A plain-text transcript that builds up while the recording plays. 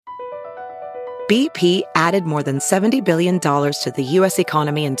BP added more than $70 billion to the U.S.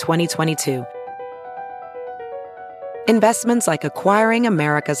 economy in 2022. Investments like acquiring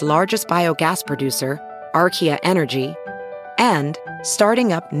America's largest biogas producer, Archaea Energy, and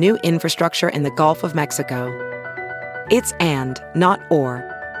starting up new infrastructure in the Gulf of Mexico. It's and, not or.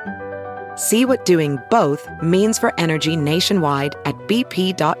 See what doing both means for energy nationwide at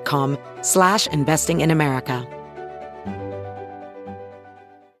bp.com/investing in America.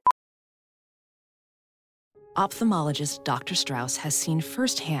 Ophthalmologist Dr. Strauss has seen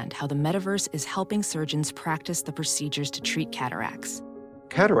firsthand how the metaverse is helping surgeons practice the procedures to treat cataracts.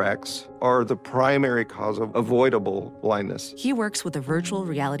 Cataracts are the primary cause of avoidable blindness. He works with a virtual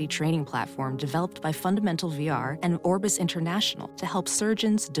reality training platform developed by Fundamental VR and Orbis International to help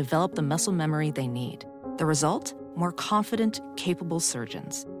surgeons develop the muscle memory they need. The result? More confident, capable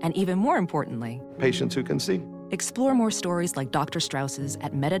surgeons. And even more importantly, Patients who can see. explore more stories like Dr. Strauss's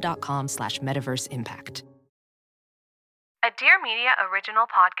at meta.com/metaverseimpact. A Dear Media original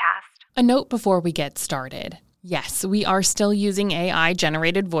podcast. A note before we get started. Yes, we are still using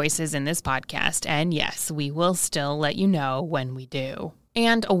AI-generated voices in this podcast, and yes, we will still let you know when we do.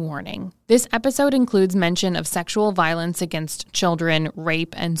 And a warning. This episode includes mention of sexual violence against children,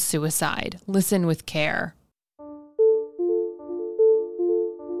 rape, and suicide. Listen with care.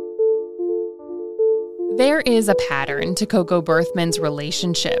 There is a pattern to Coco Berthman's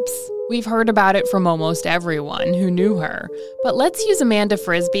relationships. We've heard about it from almost everyone who knew her. But let's use Amanda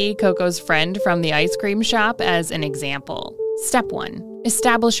Frisbee, Coco's friend from the ice cream shop, as an example. Step 1.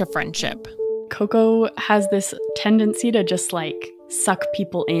 Establish a friendship. Coco has this tendency to just suck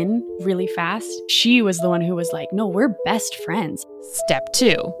people in really fast. She was the one who was like, no, we're best friends. Step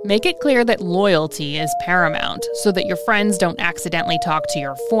 2. Make it clear that loyalty is paramount so that your friends don't accidentally talk to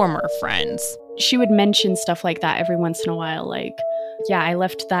your former friends. She would mention stuff like that every once in a while, like, yeah, I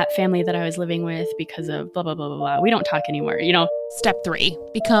left that family that I was living with because of blah, blah, blah, blah, blah. We don't talk anymore, Step 3.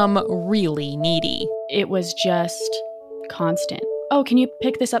 Become really needy. It was just constant. Oh, can you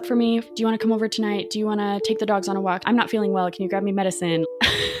pick this up for me? Do you want to come over tonight? Do you want to take the dogs on a walk? I'm not feeling well. Can you grab me medicine?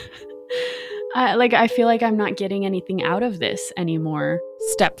 I feel like I'm not getting anything out of this anymore.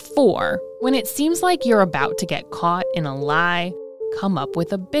 Step 4. When it seems like you're about to get caught in a lie, come up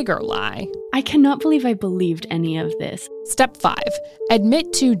with a bigger lie. I cannot believe I believed any of this. Step 5.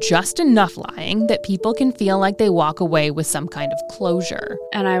 Admit to just enough lying that people can feel like they walk away with some kind of closure.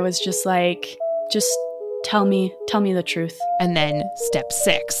 And I was just like, just tell me the truth. And then step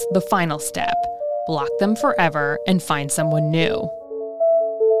 6, the final step. Block them forever and find someone new.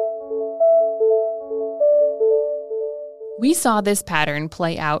 We saw this pattern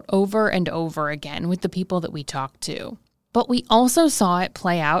play out over and over again with the people that we talked to. But we also saw it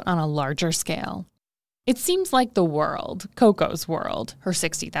play out on a larger scale. It seems like the world, Coco's world, her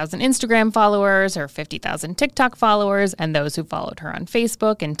 60,000 Instagram followers, her 50,000 TikTok followers, and those who followed her on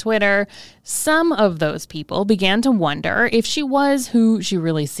Facebook and Twitter, some of those people began to wonder if she was who she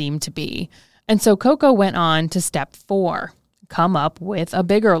really seemed to be. And so Coco went on to step 4, come up with a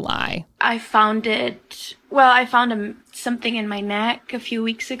bigger lie. I found something in my neck a few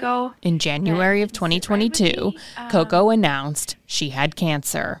weeks ago. In January of 2022, Coco announced she had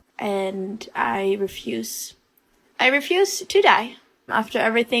cancer. And I refuse to die. After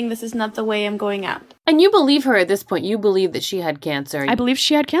everything, this is not the way I'm going out. And you believe her at this point. You believe that she had cancer. I believed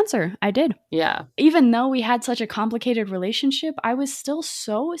she had cancer. I did. Yeah. Even though we had such a complicated relationship, I was still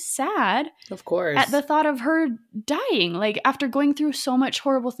so sad. Of course. At the thought of her dying. After going through so much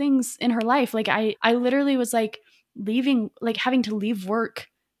horrible things in her life. I literally was leaving, having to leave work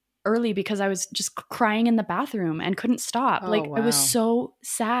early because I was just crying in the bathroom and couldn't stop. Wow. I was so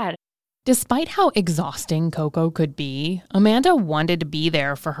sad. Despite how exhausting Coco could be, Amanda wanted to be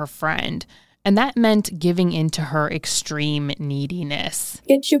there for her friend, and that meant giving into her extreme neediness.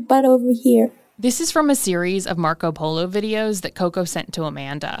 Get your butt over here. This is from a series of Marco Polo videos that Coco sent to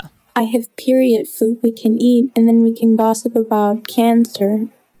Amanda. I have period food we can eat, and then we can gossip about cancer.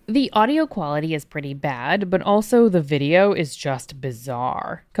 The audio quality is pretty bad, but also the video is just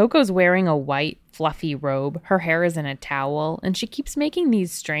bizarre. Coco's wearing a white, fluffy robe, her hair is in a towel, and she keeps making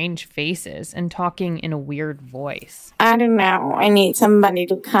these strange faces and talking in a weird voice. I don't know, I need somebody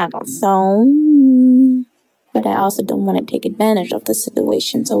to cuddle, so... But I also don't want to take advantage of the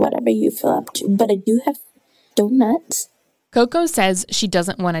situation, so whatever you feel up to. But I do have donuts. Coco says she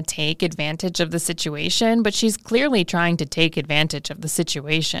doesn't want to take advantage of the situation, but she's clearly trying to take advantage of the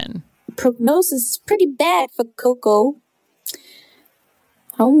situation. Prognosis is pretty bad for Coco.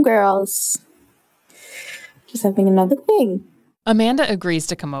 Homegirls. Just having another thing. Amanda agrees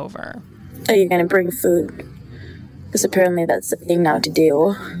to come over. Oh, you're going to bring food. Because apparently that's the thing now to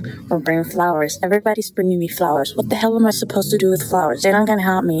do. Or bring flowers. Everybody's bringing me flowers. What the hell am I supposed to do with flowers? They're not going to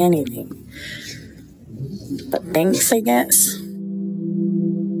help me anything. But thanks, I guess.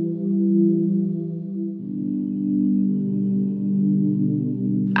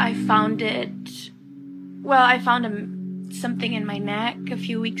 I found it. Well, I found something in my neck a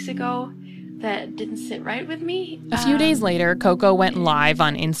few weeks ago that didn't sit right with me. A few days later, Coco went live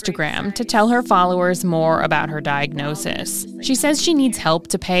on Instagram to tell her followers more about her diagnosis. She says she needs help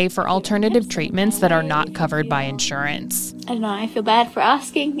to pay for alternative treatments that are not covered by insurance. I don't know, I feel bad for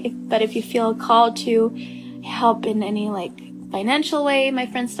asking, but if you feel called to help in any, financial way, my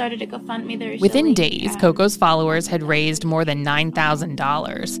friends started a GoFundMe. Within days, Coco's followers had raised more than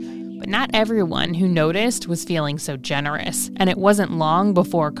 $9,000. But not everyone who noticed was feeling so generous, and it wasn't long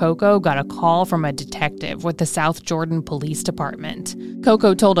before Coco got a call from a detective with the South Jordan Police Department.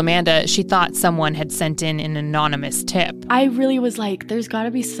 Coco told Amanda she thought someone had sent in an anonymous tip. I really was like, there's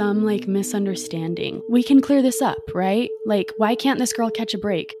gotta be some, misunderstanding. We can clear this up, right? Why can't this girl catch a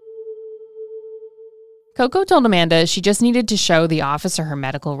break? Coco told Amanda she just needed to show the officer her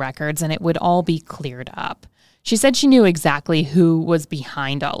medical records and it would all be cleared up. She said she knew exactly who was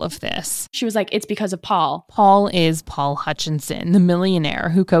behind all of this. She was like, it's because of Paul. Paul is Paul Hutchinson, the millionaire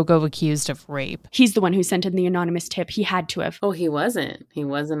who Coco accused of rape. He's the one who sent in the anonymous tip. He had to have. Oh, he wasn't. He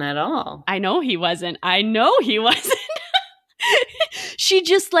wasn't at all. I know he wasn't. She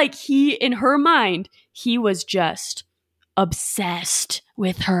just, in her mind, he was just obsessed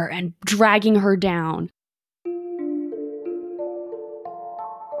with her and dragging her down.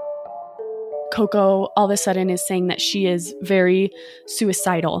 Coco all of a sudden is saying that she is very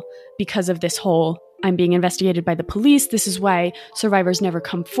suicidal because of this whole, I'm being investigated by the police. This is why survivors never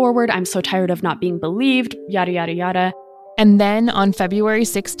come forward. I'm so tired of not being believed, yada, yada, yada. And then on February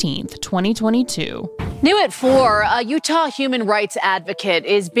 16th, 2022... New at 4, a Utah human rights advocate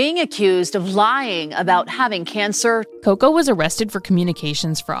is being accused of lying about having cancer. Coco was arrested for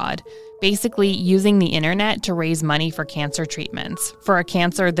communications fraud, basically using the internet to raise money for cancer treatments, for a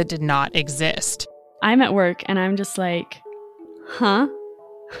cancer that did not exist. I'm at work and I'm just like, huh?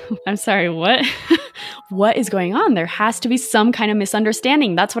 I'm sorry, what? What is going on? There has to be some kind of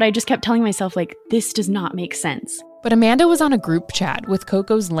misunderstanding. That's what I just kept telling myself, this does not make sense. But Amanda was on a group chat with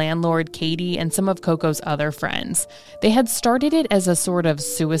Coco's landlord, Katie, and some of Coco's other friends. They had started it as a sort of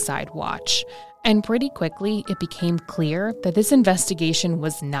suicide watch. And pretty quickly, it became clear that this investigation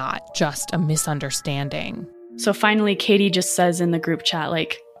was not just a misunderstanding. So finally, Katie just says in the group chat,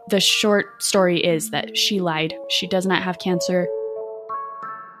 the short story is that she lied. She does not have cancer.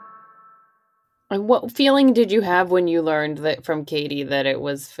 What feeling did you have when you learned that from Katie that it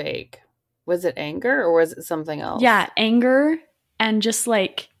was fake? Was it anger or was it something else? Yeah, anger and just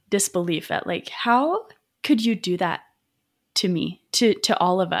disbelief at how could you do that to me, to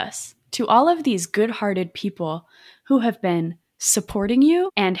all of us, to all of these good-hearted people who have been supporting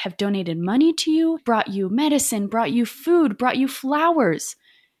you and have donated money to you, brought you medicine, brought you food, brought you flowers.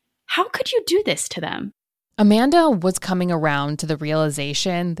 How could you do this to them? Amanda was coming around to the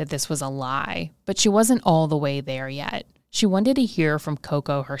realization that this was a lie, but she wasn't all the way there yet. She wanted to hear from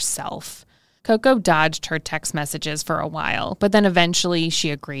Coco herself. Coco dodged her text messages for a while, but then eventually she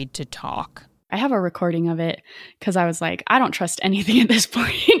agreed to talk. I have a recording of it because I was like, I don't trust anything at this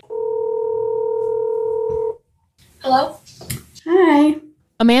point. Hello? Hi.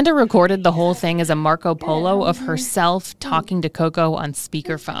 Amanda recorded the whole thing as a Marco Polo of herself talking to Coco on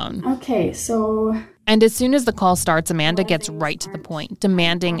speakerphone. Okay, so... And as soon as the call starts, Amanda gets right to the point,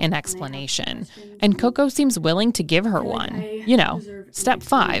 demanding an explanation. And Coco seems willing to give her one. Step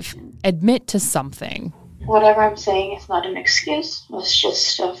 5, admit to something. Whatever I'm saying is not an excuse. It's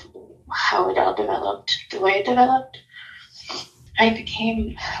just of how it all developed, the way it developed. I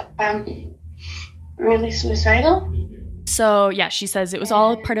became really suicidal. So, yeah, she says it was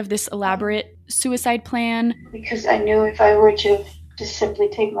all part of this elaborate suicide plan. Because I knew if I were to just simply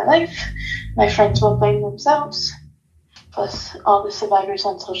take my life, my friends will blame themselves, plus all the survivors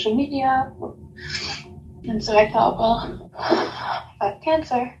on social media. And so I thought, well, if I have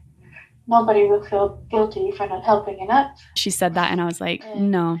cancer, nobody will feel guilty for not helping enough. She said that and I was like,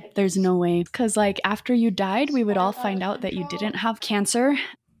 no, there's no way. Because after you died, we would all find out that you didn't have cancer.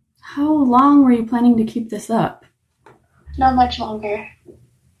 How long were you planning to keep this up? Not much longer.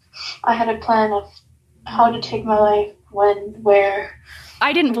 I had a plan of how to take my life, when, where.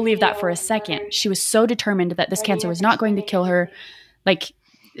 I didn't believe that for a second. She was so determined that this cancer was not going to kill her. I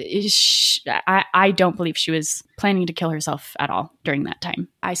don't believe she was planning to kill herself at all during that time.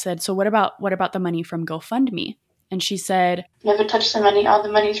 I said, so what about the money from GoFundMe? And she said, never touch the money, all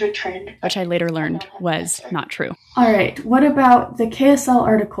the money's returned. Which I later learned was not true. All right, what about the KSL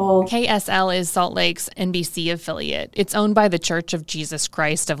article? KSL is Salt Lake's NBC affiliate. It's owned by the Church of Jesus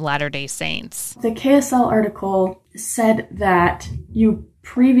Christ of Latter-day Saints. The KSL article said that you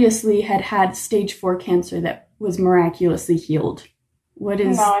previously had stage 4 cancer that was miraculously healed. What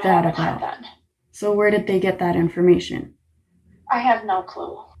is that about? That. So where did they get that information? I have no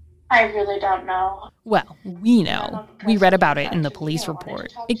clue. I really don't know. Well, we know. We read about it in the police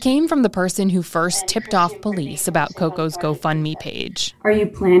report. It came from the person who first tipped off police about Coco's GoFundMe page. Are you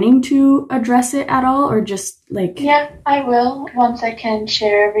planning to address it at all, or just Yeah, I will, once I can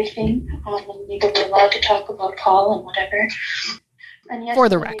share everything. I'm legally allowed to talk about Paul and whatever. For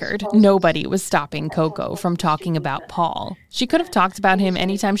the record, nobody was stopping Coco from talking about Paul. She could have talked about him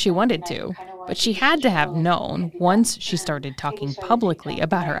anytime she wanted to, but she had to have known, once she started talking publicly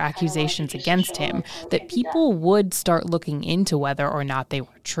about her accusations against him, that people would start looking into whether or not they were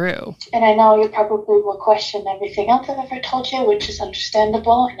true. And I know you probably will question everything else I've ever told you, which is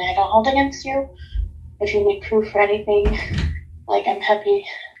understandable, and I don't hold against you. If you need proof for anything, I'm happy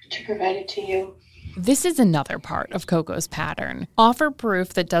to provide it to you. This is another part of Coco's pattern. Offer proof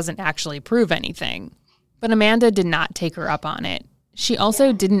that doesn't actually prove anything. But Amanda did not take her up on it. She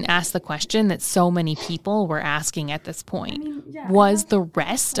also didn't ask the question that so many people were asking at this point. Was the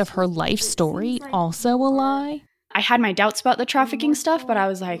rest of her life story also a lie? I had my doubts about the trafficking stuff, but I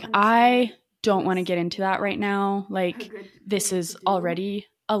was like, I don't want to get into that right now. This is already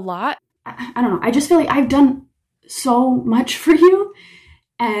a lot. I don't know. I just feel like I've done so much for you.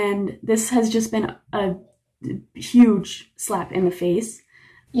 And this has just been a huge slap in the face.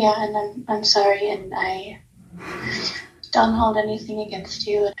 Yeah, and I'm sorry, and I don't hold anything against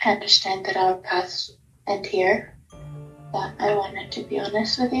you. I understand that our paths end here, but I wanted to be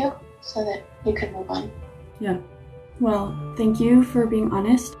honest with you so that you could move on. Yeah. Well, thank you for being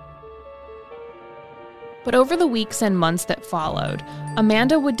honest. But over the weeks and months that followed,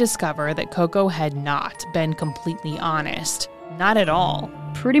 Amanda would discover that Coco had not been completely honest. Not at all.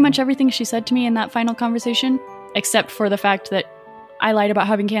 Pretty much everything she said to me in that final conversation, except for the fact that I lied about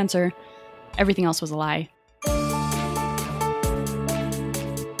having cancer, everything else was a lie.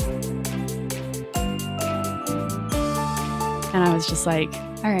 And I was just like,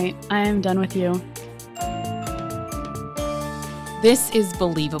 all right, I am done with you. This is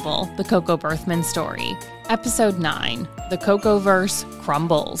Believable, the Coco Berthman story. Episode 9, The Cocoverse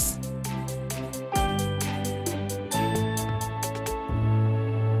Crumbles.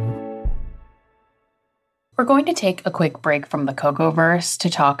 We're going to take a quick break from the Cocoverse to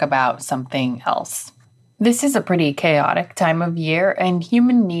talk about something else. This is a pretty chaotic time of year, and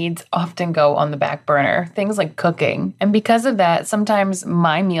human needs often go on the back burner, things like cooking. And because of that, sometimes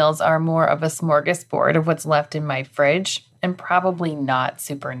my meals are more of a smorgasbord of what's left in my fridge, and probably not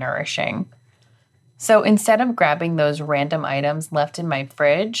super nourishing. So instead of grabbing those random items left in my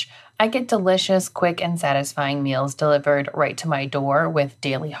fridge, I get delicious, quick, and satisfying meals delivered right to my door with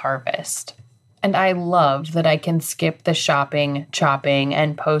Daily Harvest. And I love that I can skip the shopping, chopping,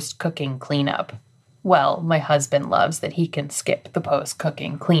 and post-cooking cleanup. Well, my husband loves that he can skip the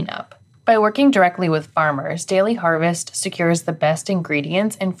post-cooking cleanup. By working directly with farmers, Daily Harvest secures the best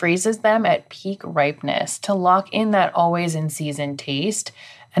ingredients and freezes them at peak ripeness to lock in that always-in-season taste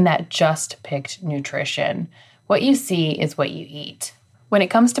and that just-picked nutrition. What you see is what you eat. When it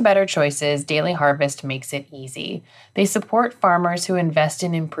comes to better choices, Daily Harvest makes it easy. They support farmers who invest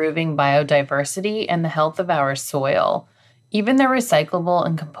in improving biodiversity and the health of our soil. Even their recyclable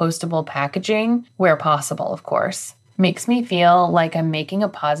and compostable packaging, where possible, of course, makes me feel like I'm making a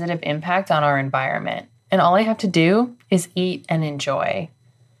positive impact on our environment. And all I have to do is eat and enjoy.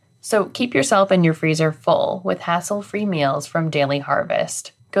 So keep yourself and your freezer full with hassle-free meals from Daily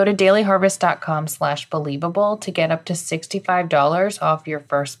Harvest. Go to dailyharvest.com/believable to get up to $65 off your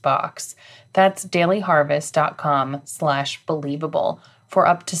first box. That's dailyharvest.com/believable for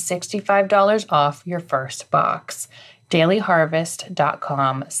up to $65 off your first box.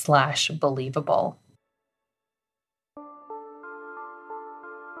 dailyharvest.com/believable.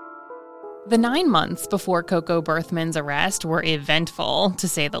 The 9 months before Coco Berthman's arrest were eventful, to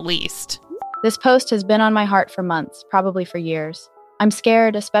say the least. This post has been on my heart for months, probably for years. I'm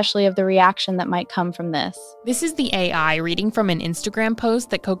scared, especially of the reaction that might come from this. This is the AI reading from an Instagram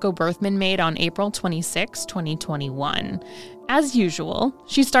post that Coco Berthman made on April 26, 2021. As usual,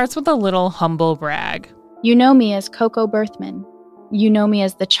 she starts with a little humble brag. You know me as Coco Berthman. You know me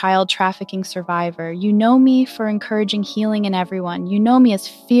as the child trafficking survivor. You know me for encouraging healing in everyone. You know me as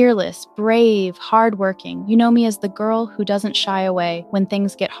fearless, brave, hardworking. You know me as the girl who doesn't shy away when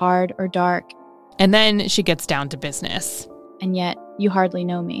things get hard or dark. And then she gets down to business. And yet, you hardly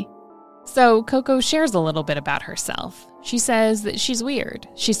know me. So Coco shares a little bit about herself. She says that she's weird.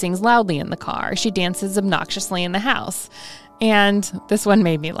 She sings loudly in the car. She dances obnoxiously in the house. And this one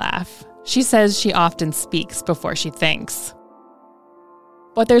made me laugh. She says she often speaks before she thinks.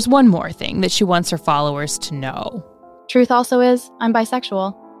 But there's one more thing that she wants her followers to know. Truth also is, I'm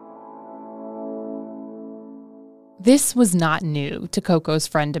bisexual. This was not new to Coco's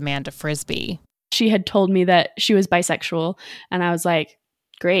friend Amanda Frisbee. She had told me that she was bisexual, and I was like,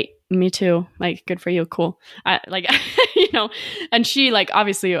 great, me too. Like, good for you, cool. And she,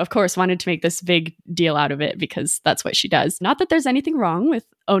 obviously, of course, wanted to make this big deal out of it because that's what she does. Not that there's anything wrong with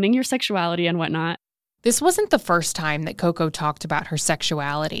owning your sexuality and whatnot. This wasn't the first time that Coco talked about her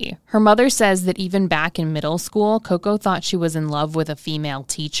sexuality. Her mother says that even back in middle school, Coco thought she was in love with a female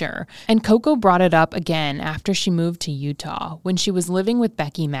teacher. And Coco brought it up again after she moved to Utah, when she was living with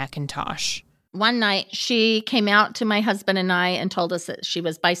Becky McIntosh. One night, she came out to my husband and I and told us that she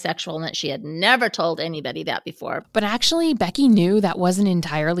was bisexual and that she had never told anybody that before. But actually, Becky knew that wasn't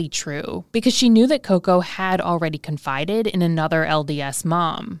entirely true because she knew that Coco had already confided in another LDS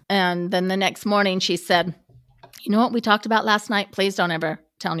mom. And then the next morning, she said, you know what we talked about last night? Please don't ever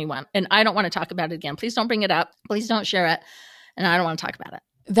tell anyone. And I don't want to talk about it again. Please don't bring it up. Please don't share it. And I don't want to talk about it.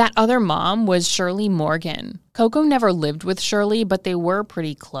 That other mom was Shirley Morgan. Coco never lived with Shirley, but they were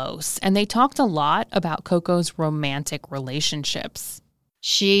pretty close, and they talked a lot about Coco's romantic relationships.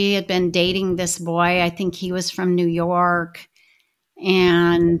 She had been dating this boy. I think he was from New York,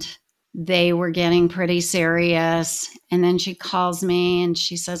 and they were getting pretty serious. And then she calls me and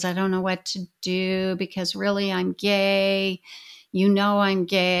she says, I don't know what to do because really I'm gay. You know I'm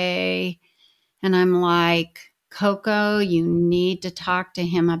gay. And I'm like, Coco, you need to talk to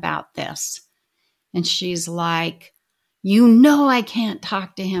him about this. And she's like, you know I can't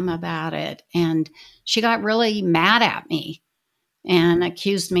talk to him about it. And she got really mad at me and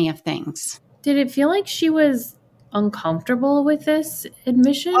accused me of things. Did it feel like she was uncomfortable with this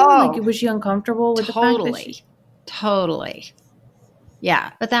admission? Was she uncomfortable with the fact that she... Totally.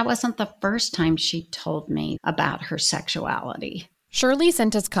 Yeah, but that wasn't the first time she told me about her sexuality. Shirley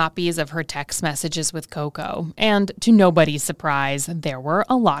sent us copies of her text messages with Coco, and to nobody's surprise, there were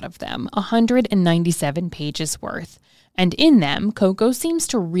a lot of them, 197 pages worth. And in them, Coco seems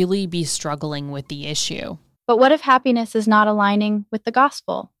to really be struggling with the issue. But what if happiness is not aligning with the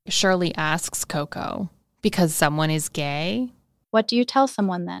gospel? Shirley asks Coco, because someone is gay? What do you tell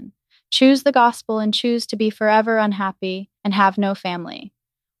someone then? Choose the gospel and choose to be forever unhappy and have no family,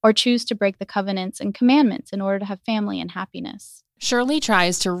 or choose to break the covenants and commandments in order to have family and happiness. Shirley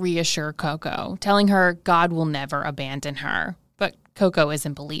tries to reassure Coco, telling her God will never abandon her, but Coco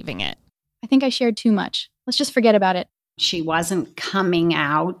isn't believing it. I think I shared too much. Let's just forget about it. She wasn't coming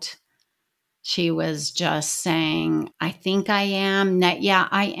out. She was just saying, I think I am. Yeah,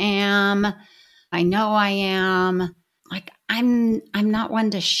 I am. I know I am. Like, I'm not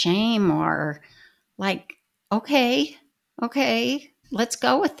one to shame or like, okay, let's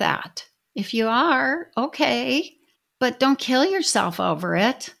go with that. If you are, okay. But don't kill yourself over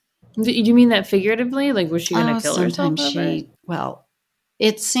it. Do you mean that figuratively? Like, was she going to kill herself over it? Well,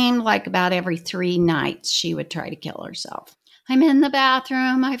 it seemed like about every 3 nights she would try to kill herself. I'm in the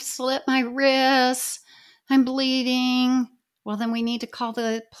bathroom. I've slit my wrists. I'm bleeding. Well, then we need to call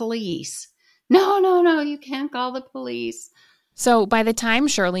the police. No, you can't call the police. So by the time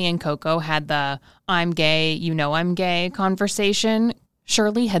Shirley and Coco had the I'm gay, you know I'm gay conversation,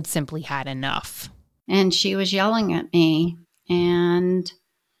 Shirley had simply had enough. And she was yelling at me and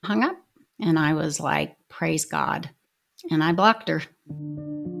hung up. And I was like, praise God. And I blocked her.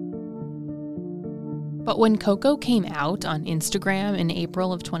 But when Coco came out on Instagram in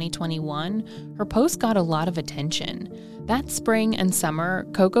April of 2021, her post got a lot of attention. That spring and summer,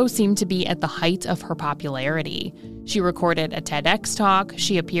 Coco seemed to be at the height of her popularity. She recorded a TEDx talk,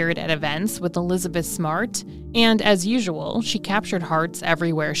 she appeared at events with Elizabeth Smart, and as usual, she captured hearts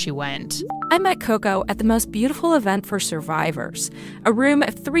everywhere she went. I met Coco at the most beautiful event for survivors. A room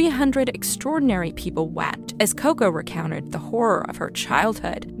of 300 extraordinary people wept as Coco recounted the horror of her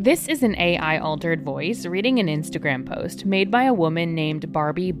childhood. This is an AI-altered voice reading an Instagram post made by a woman named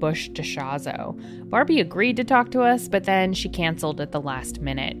Barbie Bush DeShazo. Barbie agreed to talk to us, but then she canceled at the last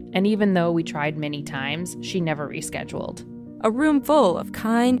minute. And even though we tried many times, she never rescheduled. A room full of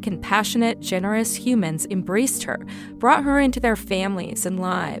kind, compassionate, generous humans embraced her, brought her into their families and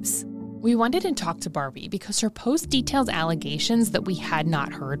lives. We wanted to talk to Barbie because her post details allegations that we had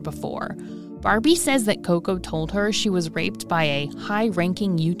not heard before. Barbie says that Coco told her she was raped by a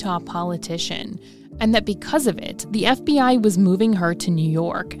high-ranking Utah politician. and that because of it, the FBI was moving her to New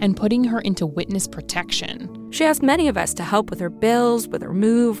York and putting her into witness protection. She asked many of us to help with her bills, with her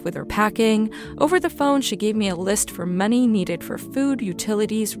move, with her packing. Over the phone, she gave me a list for money needed for food,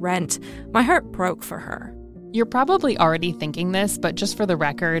 utilities, rent. My heart broke for her. You're probably already thinking this, but just for the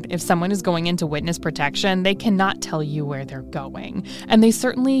record, if someone is going into witness protection, they cannot tell you where they're going. And they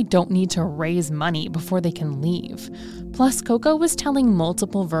certainly don't need to raise money before they can leave. Plus, Coco was telling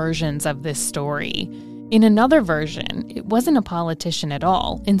multiple versions of this story. In another version, it wasn't a politician at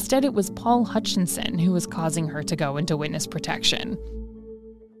all. Instead, it was Paul Hutchinson who was causing her to go into witness protection.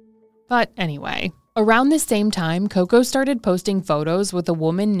 But anyway, around this same time, Coco started posting photos with a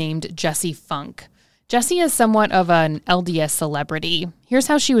woman named Jessie Funk. Jessie is somewhat of an LDS celebrity. Here's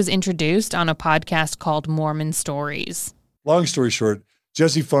how she was introduced on a podcast called Mormon Stories. Long story short,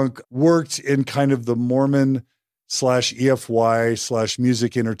 Jessie Funk worked in kind of the Mormon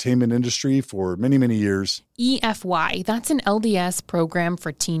 /EFY/music entertainment industry for many, many years. EFY, that's an LDS program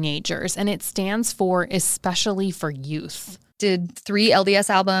for teenagers, and it stands for Especially for Youth. Did 3 LDS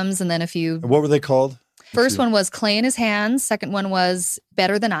albums and then a few. And what were they called? First one was Clay in His Hands. Second one was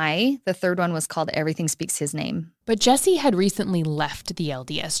Better Than I. The third one was called Everything Speaks His Name. But Jessie had recently left the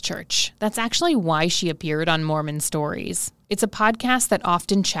LDS Church. That's actually why she appeared on Mormon Stories. It's a podcast that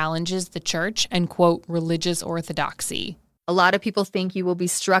often challenges the church and, quote, religious orthodoxy. A lot of people think you will be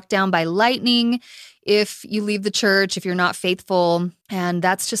struck down by lightning if you leave the church, if you're not faithful, and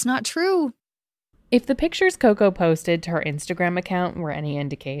that's just not true. If the pictures Coco posted to her Instagram account were any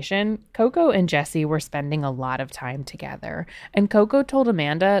indication, Coco and Jessie were spending a lot of time together. And Coco told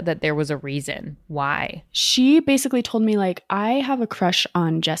Amanda that there was a reason. Why? She basically told me, like, I have a crush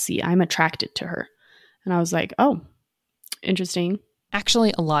on Jessie. I'm attracted to her. And I was like, oh, interesting.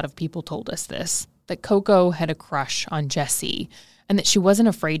 Actually, a lot of people told us this, that Coco had a crush on Jessie and that she wasn't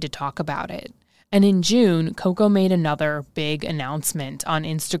afraid to talk about it. And in June, Coco made another big announcement on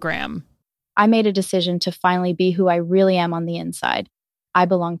Instagram. I made a decision to finally be who I really am on the inside. I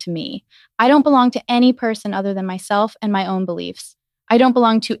belong to me. I don't belong to any person other than myself and my own beliefs. I don't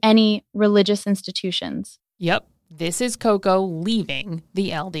belong to any religious institutions. Yep, this is Coco leaving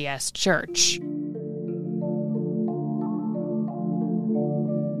the LDS Church.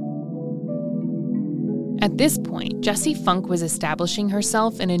 At this point, Jessie Funk was establishing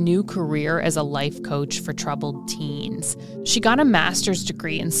herself in a new career as a life coach for troubled teens. She got a master's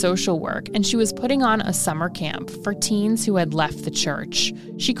degree in social work, and she was putting on a summer camp for teens who had left the church.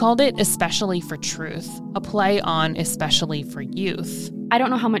 She called it Especially for Truth, a play on Especially for Youth. I don't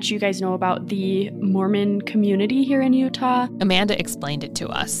know how much you guys know about the Mormon community here in Utah. Amanda explained it to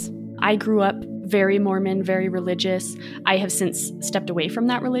us. I grew up very Mormon, very religious. I have since stepped away from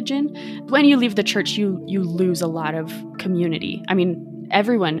that religion. When you leave the church, you lose a lot of community. I mean,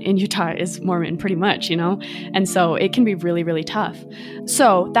 everyone in Utah is Mormon pretty much, you know? And so it can be really, really tough.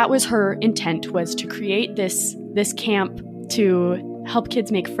 So that was her intent, was to create this camp to help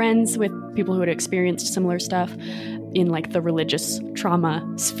kids make friends with people who had experienced similar stuff in like the religious trauma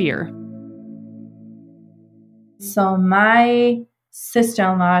sphere. So my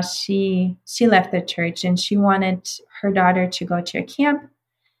sister-in-law, she left the church and she wanted her daughter to go to a camp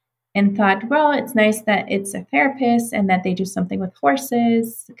and thought, well, it's nice that it's a therapist and that they do something with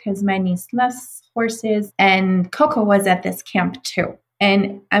horses because my niece loves horses. And Coco was at this camp too.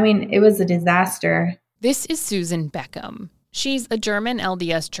 And I mean, it was a disaster. This is Susan Beckham. She's a German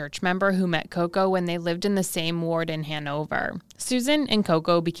LDS church member who met Coco when they lived in the same ward in Hanover. Susan and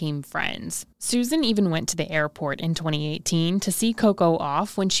Coco became friends. Susan even went to the airport in 2018 to see Coco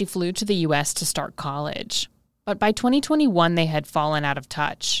off when she flew to the U.S. to start college. But by 2021, they had fallen out of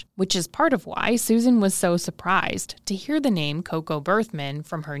touch, which is part of why Susan was so surprised to hear the name Coco Berthman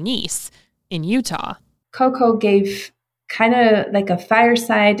from her niece in Utah. Coco gave kind of like a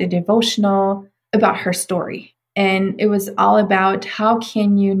fireside, a devotional about her story. And it was all about how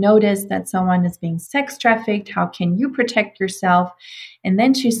can you notice that someone is being sex trafficked? How can you protect yourself? And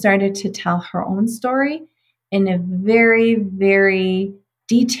then she started to tell her own story in a very, very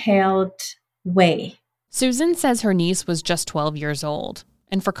detailed way. Susan says her niece was just 12 years old.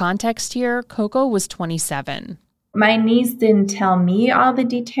 And for context here, Coco was 27. My niece didn't tell me all the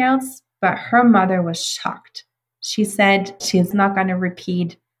details, but her mother was shocked. She said she's not going to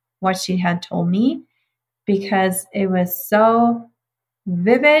repeat what she had told me, because it was so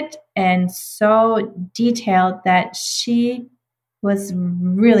vivid and so detailed that she was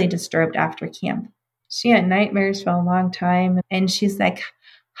really disturbed after camp. She had nightmares for a long time. And she's like,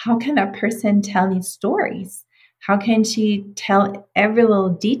 how can a person tell these stories? How can she tell every little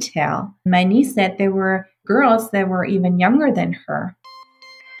detail? My niece said there were girls that were even younger than her.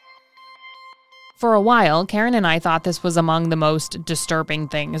 For a while, Karen and I thought this was among the most disturbing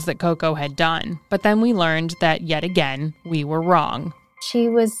things that Coco had done, but then we learned that yet again, we were wrong. She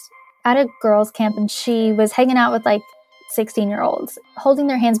was at a girls' camp and she was hanging out with like 16-year-olds, holding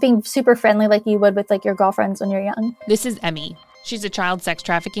their hands, being super friendly like you would with like your girlfriends when you're young. This is Emmy. She's a child sex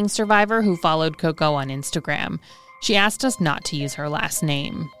trafficking survivor who followed Coco on Instagram. She asked us not to use her last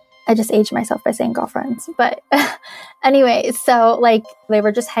name. I just aged myself by saying girlfriends. But anyway, so like they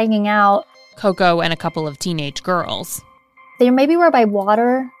were just hanging out. Coco and a couple of teenage girls. They maybe were by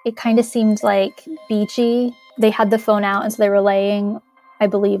water. It kind of seemed like beachy. They had the phone out and so they were laying, I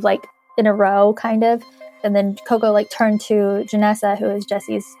believe, like in a row kind of. And then Coco like turned to Janessa, who is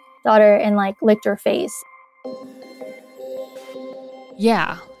Jesse's daughter, and like licked her face.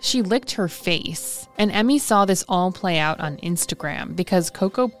 Yeah, she licked her face. And Emmy saw this all play out on Instagram because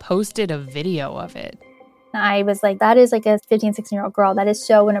Coco posted a video of it. I was like, that is like a 15, 16-year-old girl. That is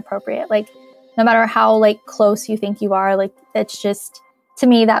so inappropriate. Like, no matter how like close you think you are, like it's just, to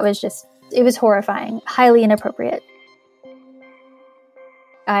me, that was just, it was horrifying, highly inappropriate.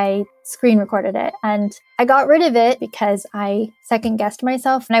 I screen recorded it and I got rid of it because I second guessed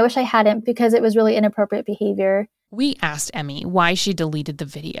myself. And I wish I hadn't because it was really inappropriate behavior. We asked Emmy why she deleted the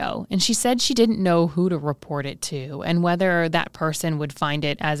video, and she said she didn't know who to report it to and whether that person would find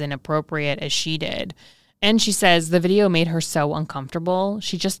it as inappropriate as she did. And she says the video made her so uncomfortable,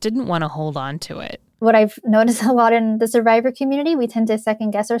 she just didn't want to hold on to it. What I've noticed a lot in the survivor community, we tend to second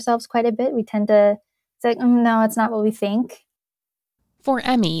guess ourselves quite a bit. We tend to say, no, it's not what we think. For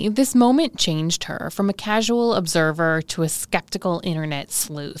Emmy, this moment changed her from a casual observer to a skeptical internet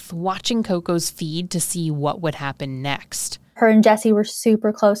sleuth, watching Coco's feed to see what would happen next. Her and Jesse were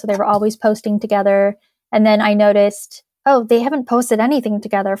super close, so they were always posting together. And then I noticed, oh, they haven't posted anything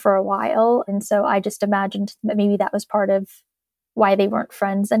together for a while. And so I just imagined that maybe that was part of why they weren't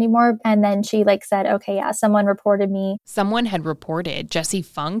friends anymore. And then she like said, okay, yeah, someone reported me. Someone had reported Jesse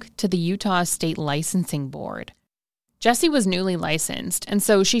Funk to the Utah State Licensing Board. Jessie was newly licensed, and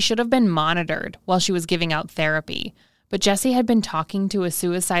so she should have been monitored while she was giving out therapy. But Jesse had been talking to a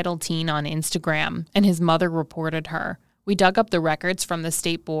suicidal teen on Instagram, and his mother reported her. We dug up the records from the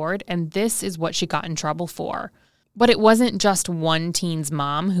state board, and this is what she got in trouble for. But it wasn't just one teen's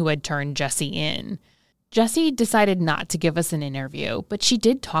mom who had turned Jessie in. Jessie decided not to give us an interview, but she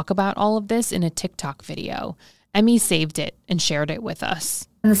did talk about all of this in a TikTok video. Emmy saved it and shared it with us.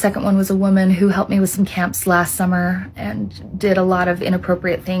 And the second one was a woman who helped me with some camps last summer and did a lot of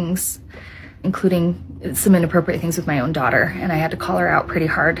inappropriate things, including some inappropriate things with my own daughter. And I had to call her out pretty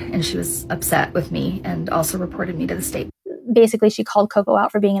hard, and she was upset with me and also reported me to the state. Basically, she called Coco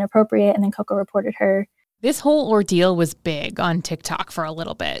out for being inappropriate, and then Coco reported her. This whole ordeal was big on TikTok for a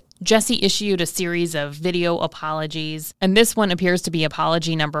little bit. Jessie issued a series of video apologies, and this one appears to be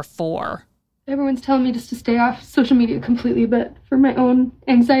apology number 4. Everyone's telling me just to stay off social media completely, but for my own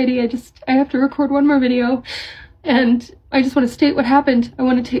anxiety, I have to record one more video, and I just want to state what happened. I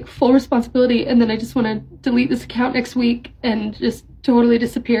want to take full responsibility, and then I just want to delete this account next week and just totally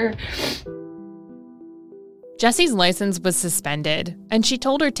disappear. Jessie's license was suspended, and she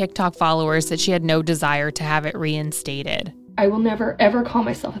told her TikTok followers that she had no desire to have it reinstated. I will never, ever call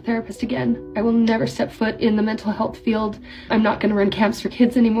myself a therapist again. I will never step foot in the mental health field. I'm not going to run camps for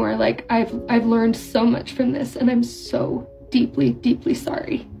kids anymore. Like, I've learned so much from this, and I'm so deeply, deeply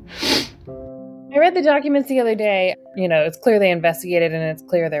sorry. I read the documents the other day. You know, it's clear they investigated, and it's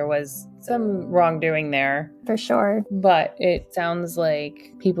clear there was some wrongdoing there. For sure. But it sounds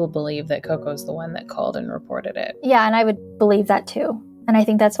like people believe that Coco's the one that called and reported it. Yeah, and I would believe that too. And I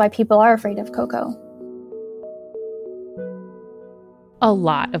think that's why people are afraid of Coco. A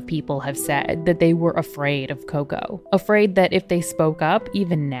lot of people have said that they were afraid of Coco, afraid that if they spoke up,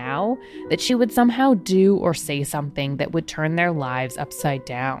 even now, that she would somehow do or say something that would turn their lives upside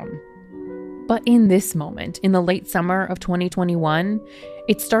down. But in this moment, in the late summer of 2021,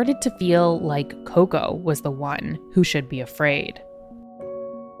 it started to feel like Coco was the one who should be afraid.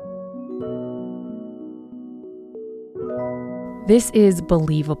 This is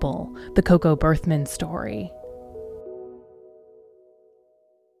Believable, the Coco Berthman story.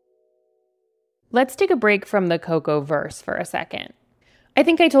 Let's take a break from the Cocoverse for a second. I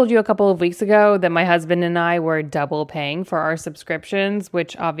think I told you a couple of weeks ago that my husband and I were double paying for our subscriptions,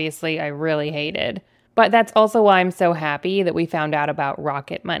 which obviously I really hated. But that's also why I'm so happy that we found out about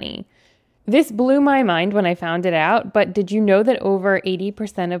Rocket Money. This blew my mind when I found it out, but did you know that over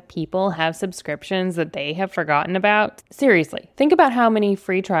 80% of people have subscriptions that they have forgotten about? Seriously, think about how many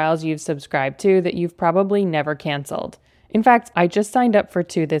free trials you've subscribed to that you've probably never canceled. In fact, I just signed up for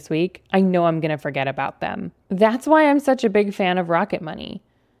 2 this week. I know I'm going to forget about them. That's why I'm such a big fan of Rocket Money.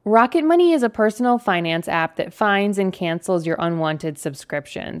 Rocket Money is a personal finance app that finds and cancels your unwanted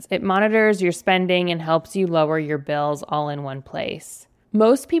subscriptions. It monitors your spending and helps you lower your bills all in one place.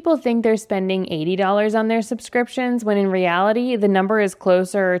 Most people think they're spending $80 on their subscriptions, when in reality, the number is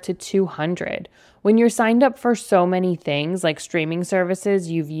closer to $200. When you're signed up for so many things like streaming services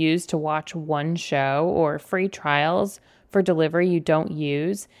you've used to watch one show or free trials for delivery you don't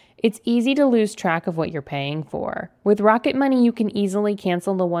use, it's easy to lose track of what you're paying for. With Rocket Money, you can easily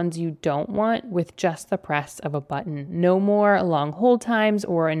cancel the ones you don't want with just the press of a button. No more long hold times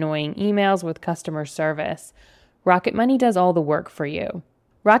or annoying emails with customer service. Rocket Money does all the work for you.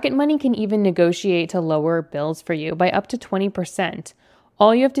 Rocket Money can even negotiate to lower bills for you by up to 20%.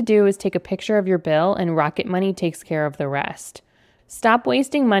 All you have to do is take a picture of your bill and Rocket Money takes care of the rest. Stop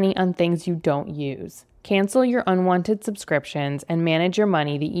wasting money on things you don't use. Cancel your unwanted subscriptions and manage your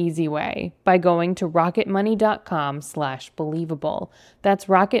money the easy way by going to rocketmoney.com/believable. That's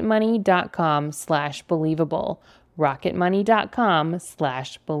rocketmoney.com/believable.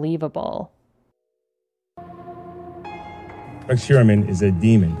 rocketmoney.com/believable. Rex Sherman is a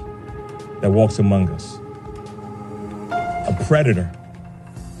demon that walks among us, a predator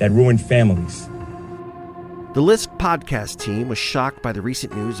that ruined families. The List podcast team was shocked by the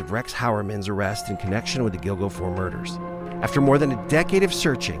recent news of Rex Heuermann's arrest in connection with the Gilgo 4 murders. After more than a decade of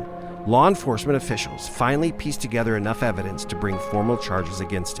searching, law enforcement officials finally pieced together enough evidence to bring formal charges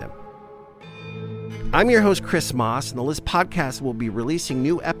against him. I'm your host, Chris Moss, and the List podcast will be releasing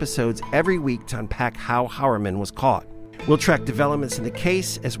new episodes every week to unpack how Heuermann was caught. We'll track developments in the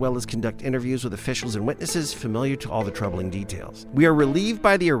case, as well as conduct interviews with officials and witnesses familiar to all the troubling details. We are relieved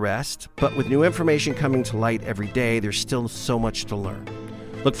by the arrest, but with new information coming to light every day, there's still so much to learn.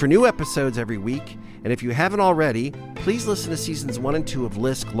 Look for new episodes every week, and if you haven't already, please listen to seasons 1 and 2 of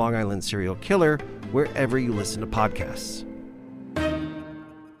Lisk, Long Island Serial Killer, wherever you listen to podcasts.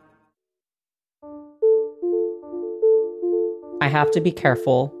 I have to be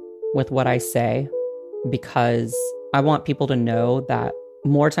careful with what I say because I want people to know that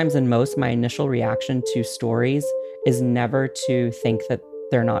more times than most, my initial reaction to stories is never to think that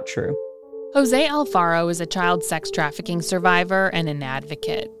they're not true. Jose Alfaro is a child sex trafficking survivor and an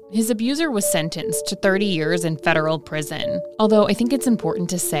advocate. His abuser was sentenced to 30 years in federal prison. Although I think it's important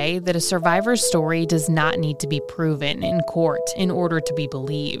to say that a survivor's story does not need to be proven in court in order to be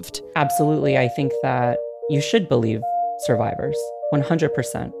believed. Absolutely. I think that you should believe survivors,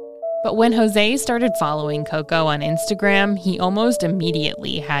 100%. But when Jose started following Coco on Instagram, he almost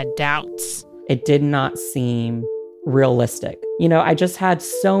immediately had doubts. It did not seem realistic. I just had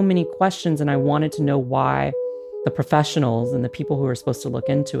so many questions and I wanted to know why the professionals and the people who were supposed to look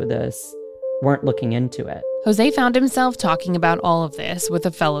into this weren't looking into it. Jose found himself talking about all of this with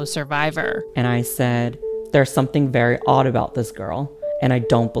a fellow survivor. And I said, there's something very odd about this girl, and I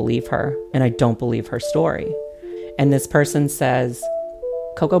don't believe her, and I don't believe her story. And this person says,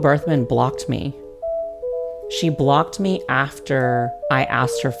 Coco Berthman blocked me. She blocked me after I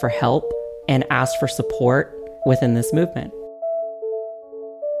asked her for help and asked for support within this movement.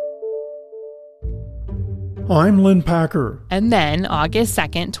 I'm Lynn Packer. And then, August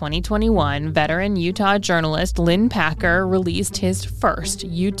 2nd, 2021, veteran Utah journalist Lynn Packer released his first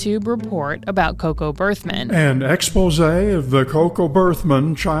YouTube report about Coco Berthman. An expose of the Coco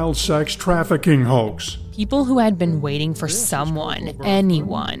Berthman child sex trafficking hoax. People who had been waiting for someone,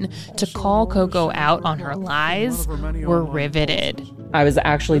 anyone, to call Coco out on her lies were riveted. I was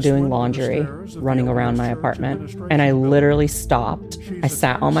actually doing laundry, running around my apartment, and I literally stopped. I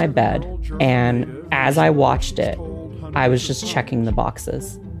sat on my bed, and as I watched it, I was just checking the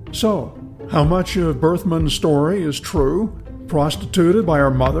boxes. So, how much of Berthman's story is true? Prostituted by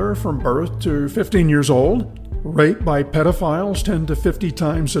her mother from birth to 15 years old? Raped by pedophiles 10 to 50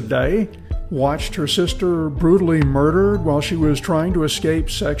 times a day? Watched her sister brutally murdered while she was trying to escape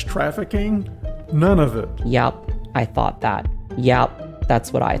sex trafficking? None of it. Yep, I thought that. Yep,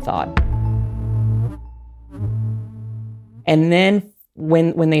 that's what I thought. And then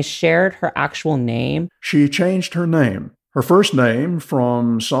when they shared her actual name, she changed her name. Her first name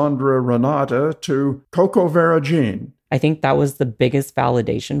from Sandra Renata to Coco Vera Jean. I think that was the biggest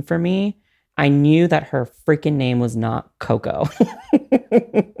validation for me. I knew that her freaking name was not Coco.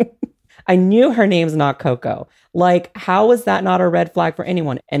 I knew her name's not Coco. Like, how was that not a red flag for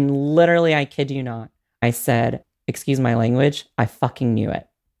anyone? And literally, I kid you not, I said, excuse my language, I fucking knew it.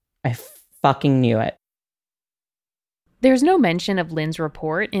 I fucking knew it. There's no mention of Lynn's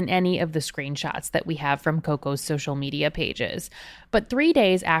report in any of the screenshots that we have from Coco's social media pages. But 3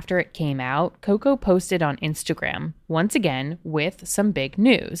 days after it came out, Coco posted on Instagram, once again, with some big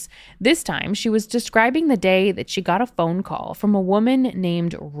news. This time, she was describing the day that she got a phone call from a woman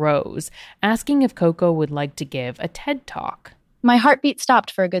named Rose, asking if Coco would like to give a TED Talk. My heartbeat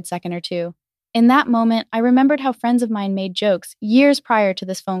stopped for a good second or two. In that moment, I remembered how friends of mine made jokes years prior to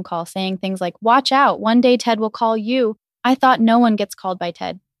this phone call, saying things like, "Watch out, one day Ted will call you." I thought no one gets called by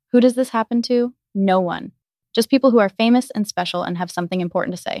Ted. Who does this happen to? No one. Just people who are famous and special and have something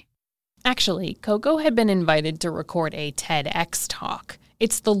important to say. Actually, Coco had been invited to record a TEDx talk.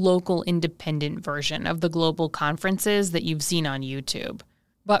 It's the local independent version of the global conferences that you've seen on YouTube.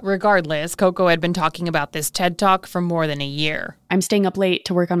 But regardless, Coco had been talking about this TED Talk for more than a year. I'm staying up late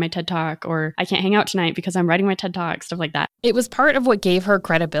to work on my TED Talk, or I can't hang out tonight because I'm writing my TED Talk, stuff like that. It was part of what gave her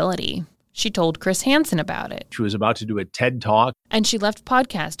credibility. She told Chris Hansen about it. She was about to do a TED Talk. And she left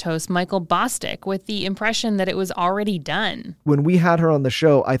podcast host Michael Bostic with the impression that it was already done. When we had her on the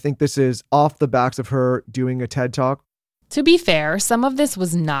show, I think this is off the backs of her doing a TED Talk. To be fair, some of this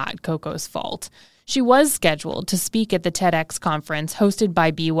was not Coco's fault. She was scheduled to speak at the TEDx conference hosted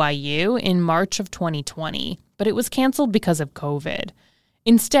by BYU in March of 2020, but it was canceled because of COVID.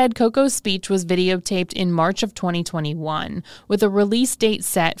 Instead, Coco's speech was videotaped in March of 2021, with a release date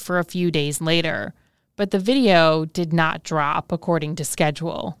set for a few days later. But the video did not drop according to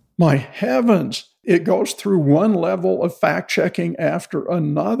schedule. My heavens, it goes through one level of fact-checking after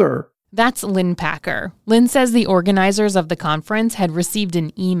another. That's Lynn Packer. Lynn says the organizers of the conference had received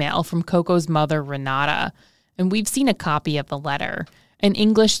an email from Coco's mother, Renata, and we've seen a copy of the letter. An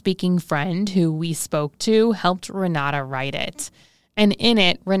English-speaking friend who we spoke to helped Renata write it. And in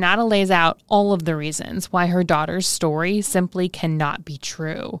it, Renata lays out all of the reasons why her daughter's story simply cannot be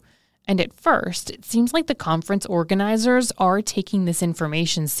true. And at first, it seems like the conference organizers are taking this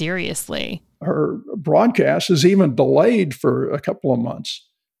information seriously. Her broadcast is even delayed for a couple of months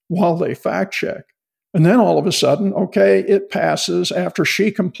while they fact check. And then all of a sudden, okay, it passes after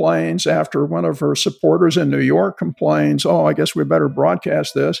she complains, after one of her supporters in New York complains, oh, I guess we better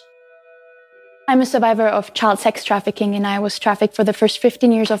broadcast this. I'm a survivor of child sex trafficking, and I was trafficked for the first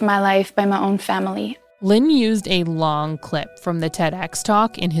 15 years of my life by my own family. Lynn used a long clip from the TEDx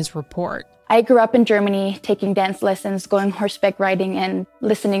talk in his report. I grew up in Germany, taking dance lessons, going horseback riding, and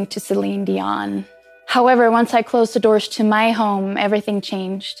listening to Celine Dion. However, once I closed the doors to my home, everything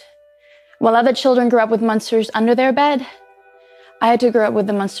changed. While other children grew up with monsters under their bed, I had to grow up with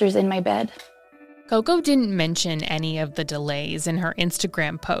the monsters in my bed. Coco didn't mention any of the delays in her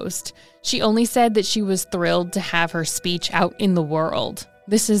Instagram post. She only said that she was thrilled to have her speech out in the world.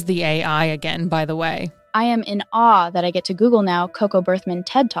 This is the AI again, by the way. I am in awe that I get to Google now Coco Berthman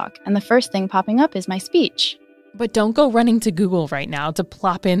TED Talk, and the first thing popping up is my speech. But don't go running to Google right now to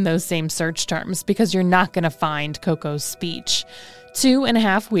plop in those same search terms, because you're not going to find Coco's speech.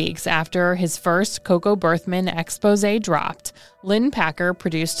 2.5 weeks after his first Coco Berthman expose dropped, Lynn Packer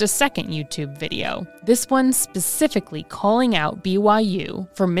produced a second YouTube video, this one specifically calling out BYU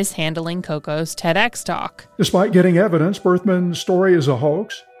for mishandling Coco's TEDx talk. Despite getting evidence Berthman's story is a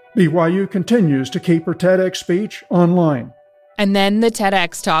hoax, BYU continues to keep her TEDx speech online. And then the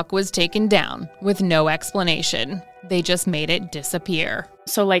TEDx talk was taken down with no explanation. They just made it disappear.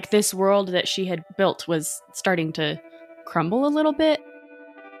 So like this world that she had built was starting to crumble a little bit.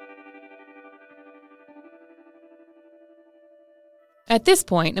 At this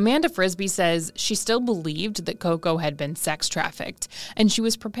point, Amanda Frisbee says she still believed that Coco had been sex trafficked, and she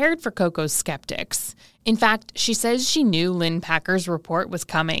was prepared for Coco's skeptics. In fact, she says she knew Lynn Packer's report was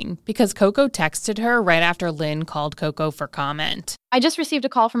coming because Coco texted her right after Lynn called Coco for comment. I just received a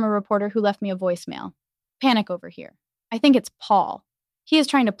call from a reporter who left me a voicemail. Panic over here. I think it's Paul. He is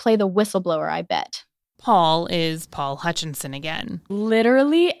trying to play the whistleblower, I bet. Paul is Paul Hutchinson again.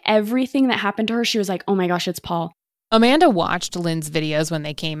 Literally everything that happened to her, she was like, oh my gosh, it's Paul. Amanda watched Lynn's videos when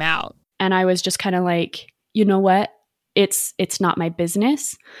they came out. And I was just kind of like, you know what? It's not my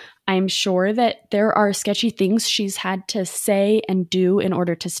business. I'm sure that there are sketchy things she's had to say and do in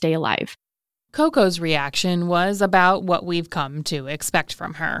order to stay alive. Coco's reaction was about what we've come to expect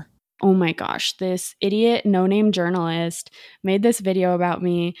from her. Oh my gosh, this idiot no-name journalist made this video about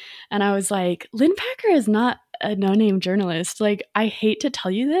me. And I was like, Lynn Packer is not a no-name journalist. Like, I hate to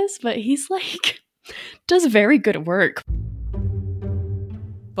tell you this, but he's like, does very good work.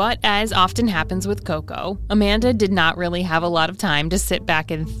 But as often happens with Coco, Amanda did not really have a lot of time to sit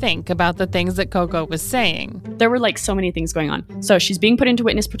back and think about the things that Coco was saying. There were like so many things going on. So she's being put into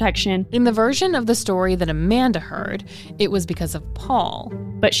witness protection. In the version of the story that Amanda heard, it was because of Paul.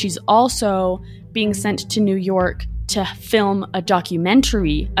 But she's also being sent to New York to film a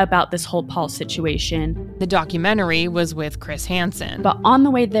documentary about this whole Paul situation. The documentary was with Chris Hansen. But on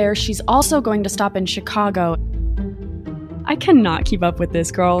the way there, she's also going to stop in Chicago. I cannot keep up with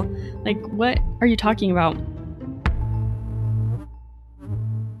this, girl. Like, what are you talking about?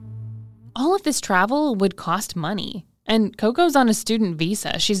 All of this travel would cost money. And Coco's on a student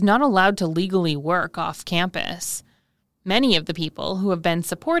visa. She's not allowed to legally work off campus. Many of the people who have been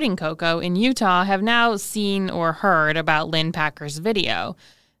supporting Coco in Utah have now seen or heard about Lynn Packer's video.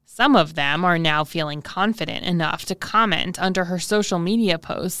 Some of them are now feeling confident enough to comment under her social media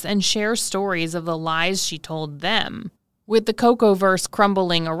posts and share stories of the lies she told them. With the Cocoverse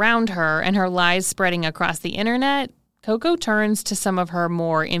crumbling around her and her lies spreading across the internet, Coco turns to some of her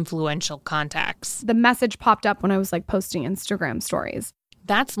more influential contacts. The message popped up when I was posting Instagram stories.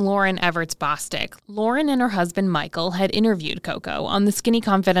 That's Lauren Everts-Bostic. Lauren and her husband Michael had interviewed Coco on the Skinny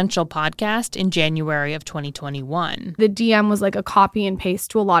Confidential podcast in January of 2021. The DM was like a copy and paste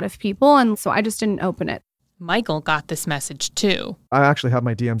to a lot of people, and so I just didn't open it. Michael got this message too. I actually have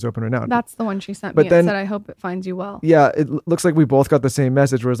my DMs open right now. That's the one she sent me. It said, I hope it finds you well. Yeah, it looks like we both got the same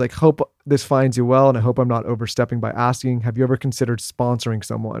message where it's like, hope this finds you well, and I hope I'm not overstepping by asking, have you ever considered sponsoring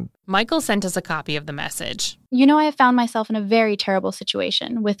someone? Michael sent us a copy of the message. You know, I have found myself in a very terrible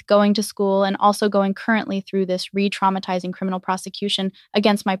situation with going to school and also going currently through this re-traumatizing criminal prosecution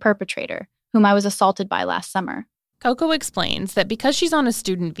against my perpetrator, whom I was assaulted by last summer. Coco explains that because she's on a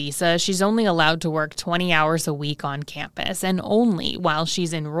student visa, she's only allowed to work 20 hours a week on campus and only while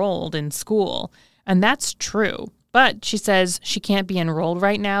she's enrolled in school. And that's true. But she says she can't be enrolled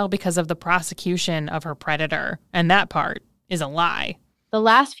right now because of the prosecution of her predator. And that part is a lie. The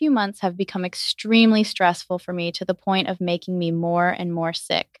last few months have become extremely stressful for me to the point of making me more and more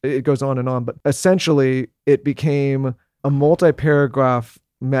sick. It goes on, but essentially it became a multi-paragraph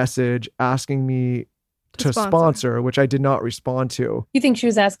message asking me to sponsor, which I did not respond to. You think she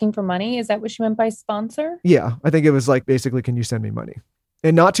was asking for money? Is that what she meant by sponsor? Yeah, I think it was basically, can you send me money?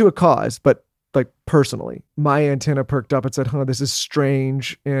 And not to a cause, but personally. My antenna perked up and said, this is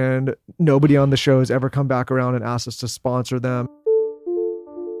strange. And nobody on the show has ever come back around and asked us to sponsor them.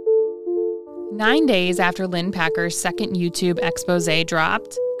 9 days after Lynn Packer's second YouTube expose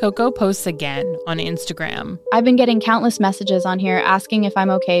dropped, Coco posts again on Instagram. I've been getting countless messages on here asking if I'm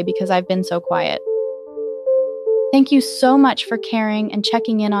okay because I've been so quiet. Thank you so much for caring and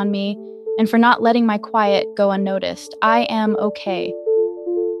checking in on me and for not letting my quiet go unnoticed. I am okay.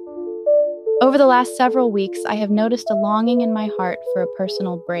 Over the last several weeks, I have noticed a longing in my heart for a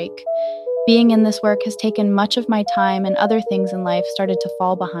personal break. Being in this work has taken much of my time, and other things in life started to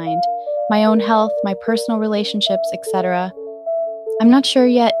fall behind. My own health, my personal relationships, etc. I'm not sure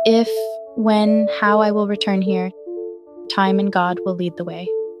yet if, when, how I will return here. Time and God will lead the way.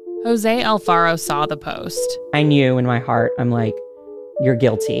 Jose Alfaro saw the post. I knew in my heart, I'm like, you're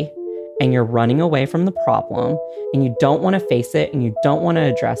guilty and you're running away from the problem and you don't want to face it and you don't want to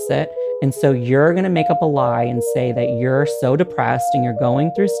address it. And so you're going to make up a lie and say that you're so depressed and you're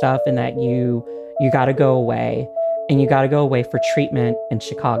going through stuff and that you got to go away and you got to go away for treatment in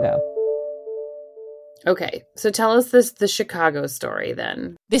Chicago. Okay, so tell us the Chicago story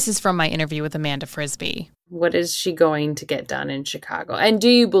then. This is from my interview with Amanda Frisbee. What is she going to get done in Chicago? And do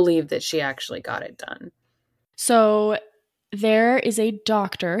you believe that she actually got it done? So there is a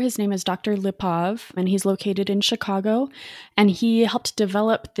doctor. His name is Dr. Lipov, and he's located in Chicago. And he helped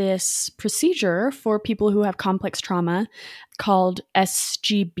develop this procedure for people who have complex trauma called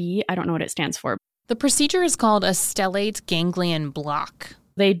SGB. I don't know what it stands for. The procedure is called a stellate ganglion block.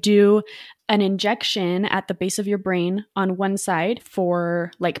 They do an injection at the base of your brain on one side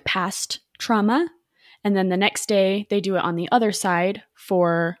for past trauma. And then the next day they do it on the other side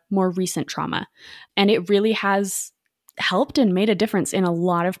for more recent trauma. And it really has helped and made a difference in a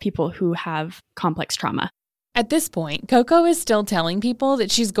lot of people who have complex trauma. At this point, Coco is still telling people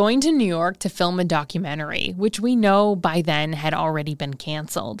that she's going to New York to film a documentary, which we know by then had already been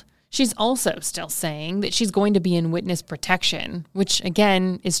canceled. She's also still saying that she's going to be in witness protection, which,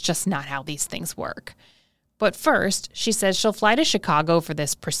 again, is just not how these things work. But first, she says she'll fly to Chicago for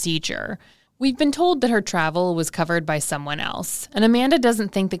this procedure. We've been told that her travel was covered by someone else, and Amanda doesn't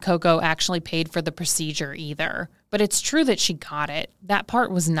think that Coco actually paid for the procedure either. But it's true that she got it. That part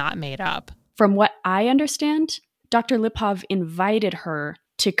was not made up. From what I understand, Dr. Lipov invited her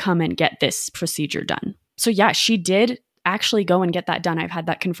to come and get this procedure done. So yeah, she did actually go and get that done. I've had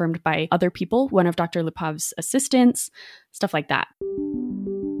that confirmed by other people, one of Dr. Lipov's assistants, stuff like that.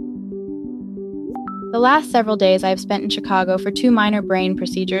 The last several days I have spent in Chicago for 2 minor brain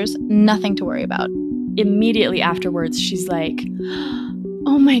procedures, nothing to worry about. Immediately afterwards, she's like,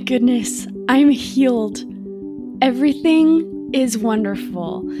 oh my goodness, I'm healed. everything is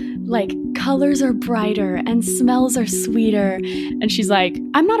wonderful. Like, colors are brighter and smells are sweeter. And she's like,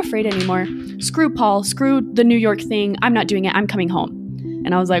 I'm not afraid anymore. Screw Paul, screw the New York thing. I'm not doing it. I'm coming home.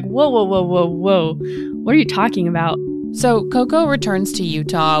 And I was like, whoa. What are you talking about? So Coco returns to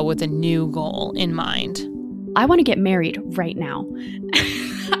Utah with a new goal in mind. I want to get married right now.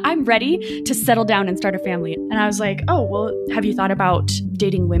 I'm ready to settle down and start a family. And I was like, oh, well, have you thought about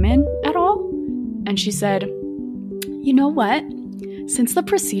dating women at all? And she said, you know what? Since the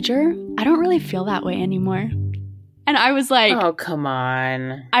procedure, I don't really feel that way anymore. And I was like, oh, come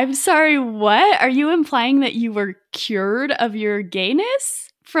on. I'm sorry, what? Are you implying that you were cured of your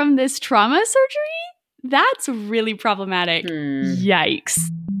gayness from this trauma surgery? That's really problematic. Yikes.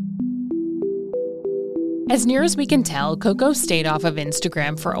 As near as we can tell, Coco stayed off of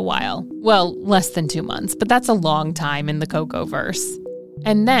Instagram for a while. Well, less than 2 months, but that's a long time in the Cocoverse.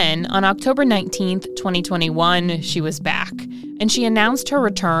 And then, on October 19th, 2021, she was back, and she announced her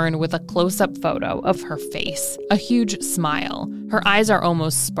return with a close-up photo of her face, a huge smile. Her eyes are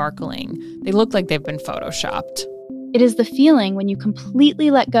almost sparkling. They look like they've been photoshopped. It is the feeling when you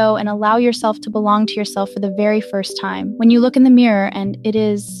completely let go and allow yourself to belong to yourself for the very first time, when you look in the mirror and it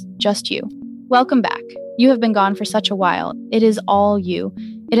is just you. Welcome back. You have been gone for such a while. It is all you.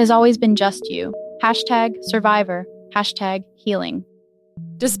 It has always been just you. #survivor, #healing.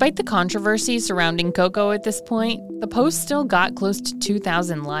 Despite the controversy surrounding Coco at this point, the post still got close to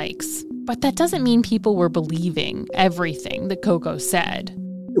 2,000 likes. But that doesn't mean people were believing everything that Coco said.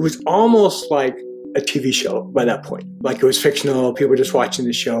 It was almost like a TV show by that point. Like, it was fictional. People were just watching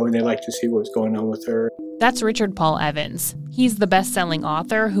the show and they liked to see what was going on with her. That's Richard Paul Evans. He's the best-selling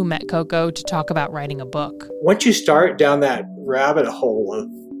author who met Coco to talk about writing a book. Once you start down that rabbit hole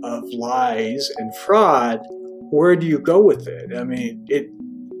of lies and fraud, where do you go with it? I mean,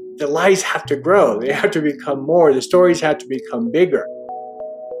 the lies have to grow. They have to become more. The stories have to become bigger.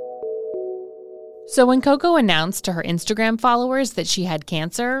 So when Coco announced to her Instagram followers that she had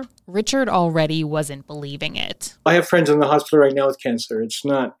cancer, Richard already wasn't believing it. I have friends in the hospital right now with cancer. It's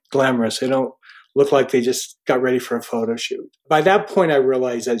not glamorous. They don't look like they just got ready for a photo shoot. By that point, I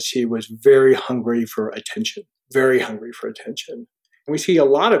realized that she was very hungry for attention, very hungry for attention. And we see a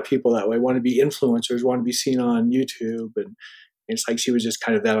lot of people that way, want to be influencers, want to be seen on YouTube. And it's like she was just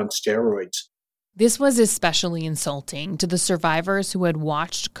kind of that on steroids. This was especially insulting to the survivors who had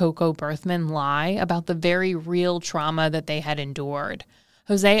watched Coco Berthmann lie about the very real trauma that they had endured.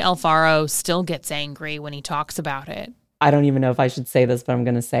 Jose Alfaro still gets angry when he talks about it. I don't even know if I should say this, but I'm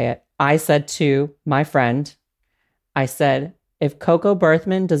going to say it. I said to my friend, I said, if Coco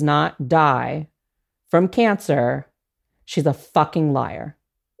Berthmann does not die from cancer, she's a fucking liar.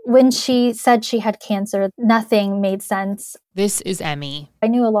 When she said she had cancer, nothing made sense. This is Emmy. I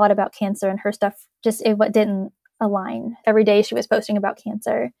knew a lot about cancer, and her stuff just it didn't align. Every day she was posting about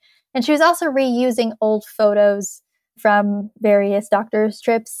cancer. And she was also reusing old photos from various doctor's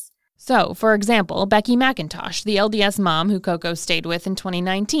trips. So, for example, Becky McIntosh, the LDS mom who Coco stayed with in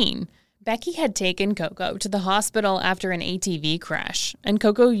 2019. Becky had taken Coco to the hospital after an ATV crash, and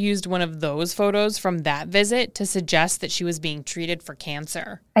Coco used one of those photos from that visit to suggest that she was being treated for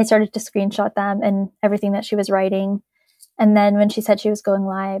cancer. I started to screenshot them and everything that she was writing. And then when she said she was going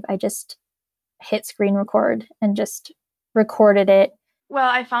live, I just hit screen record and just recorded it. Well,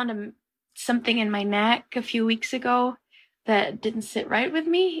 I found something in my neck a few weeks ago that didn't sit right with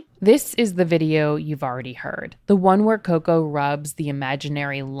me. This is the video you've already heard, the one where Coco rubs the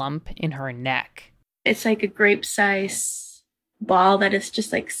imaginary lump in her neck. It's like a grape-size ball that is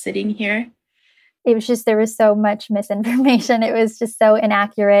just like sitting here. It was just, there was so much misinformation. It was just so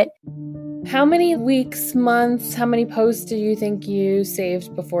inaccurate. How many weeks, months, how many posts do you think you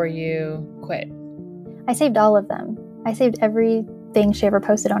saved before you quit? I saved all of them. I saved everything she ever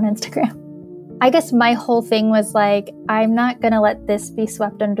posted on Instagram. I guess my whole thing was like, I'm not going to let this be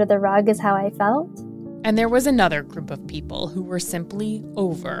swept under the rug is how I felt. And there was another group of people who were simply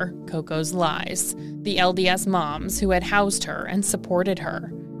over Coco's lies. The LDS moms who had housed her and supported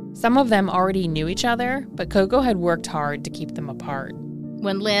her. Some of them already knew each other, but Coco had worked hard to keep them apart.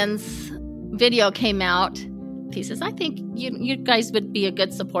 When Lynn's video came out, he says, I think you guys would be a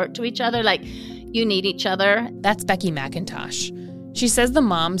good support to each other. Like, you need each other. That's Becky McIntosh. She says the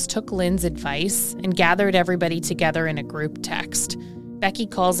moms took Lynn's advice and gathered everybody together in a group text. Becky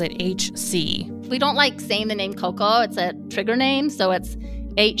calls it HC. We don't like saying the name Coco. It's a trigger name, so it's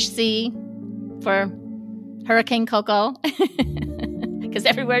HC for Hurricane Coco. Because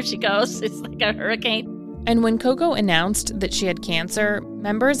everywhere she goes, it's like a hurricane. And when Coco announced that she had cancer,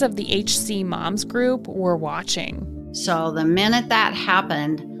 members of the HC Moms group were watching. So the minute that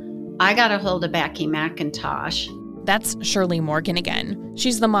happened, I got a hold of Becky McIntosh. That's Shirley Morgan again.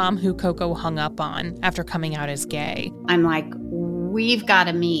 She's the mom who Coco hung up on after coming out as gay. I'm like, we've got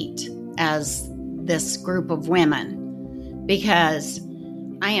to meet as this group of women because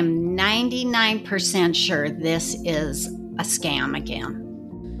I am 99% sure this is a scam again.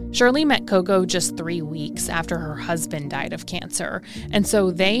 Shirley met Coco just 3 weeks after her husband died of cancer, and so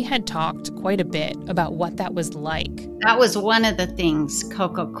they had talked quite a bit about what that was like. That was one of the things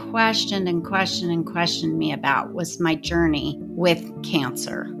Coco questioned me about was my journey with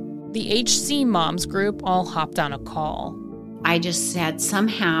cancer. The HC Moms group all hopped on a call. I just said,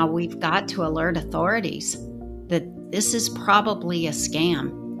 somehow we've got to alert authorities that this is probably a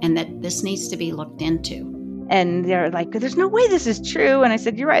scam and that this needs to be looked into. And they're like, there's no way this is true. And I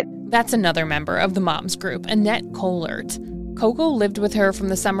said, you're right. That's another member of the Moms group, Annette Kohlert. Coco lived with her from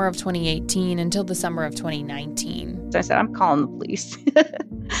the summer of 2018 until the summer of 2019. So I said, I'm calling the police.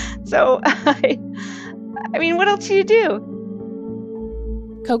 So, I mean, what else do you do?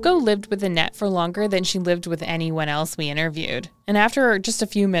 Coco lived with Annette for longer than she lived with anyone else we interviewed. And after just a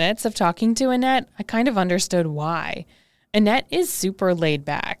few minutes of talking to Annette, I kind of understood why. Annette is super laid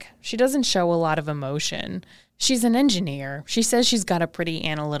back. She doesn't show a lot of emotion. She's an engineer. She says she's got a pretty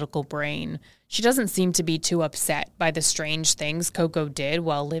analytical brain. She doesn't seem to be too upset by the strange things Coco did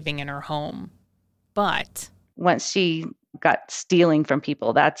while living in her home. But once she got stealing from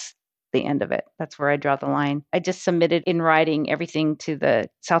people, that's the end of it. That's where I draw the line. I just submitted in writing everything to the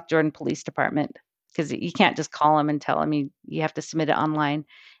South Jordan Police Department because you can't just call them and tell them. You have to submit it online.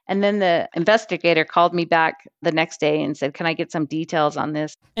 And then the investigator called me back the next day and said, can I get some details on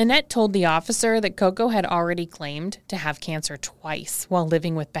this? Annette told the officer that Coco had already claimed to have cancer twice while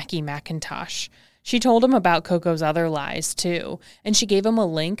living with Becky McIntosh. She told him about Coco's other lies, too, and she gave him a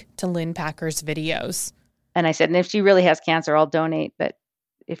link to Lynn Packer's videos. And I said, and if she really has cancer, I'll donate, but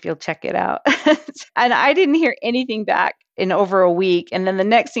if you'll check it out. And I didn't hear anything back in over a week. And then the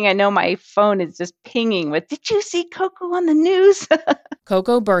next thing I know, my phone is just pinging with, did you see Coco on the news?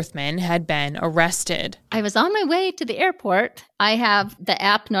 Coco Berthman had been arrested. I was on my way to the airport. I have the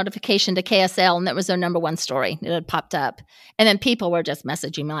app notification to KSL, and that was their number one story. It had popped up. And then people were just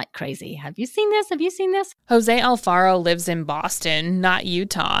messaging me like crazy. Have you seen this? Have you seen this? Jose Alfaro lives in Boston, not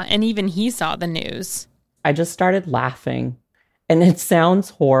Utah, and even he saw the news. I just started laughing. And it sounds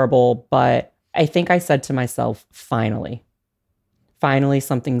horrible, but I think I said to myself, finally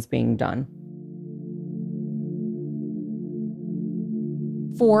something's being done.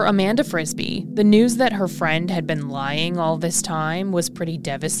 For Amanda Frisbee, the news that her friend had been lying all this time was pretty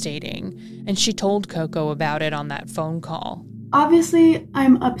devastating, and she told Coco about it on that phone call. Obviously,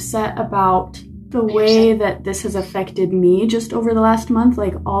 I'm upset about the way that this has affected me just over the last month.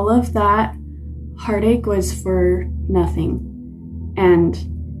 Like, all of that heartache was for nothing. And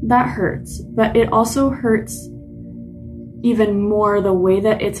that hurts, but it also hurts even more the way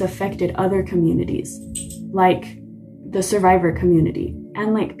that it's affected other communities, like the survivor community,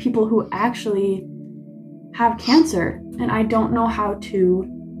 and like people who actually have cancer. And I don't know how to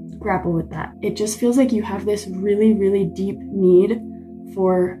grapple with that. It just feels like you have this really, really deep need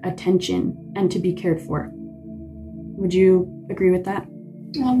for attention and to be cared for. Would you agree with that?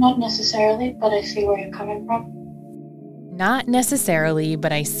 Well, not necessarily, but I see where you're coming from. Not necessarily,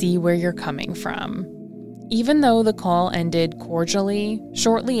 but I see where you're coming from. Even though the call ended cordially,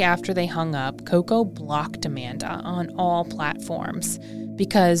 shortly after they hung up, Coco blocked Amanda on all platforms.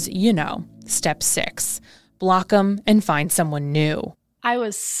 Because, step 6, block them and find someone new. I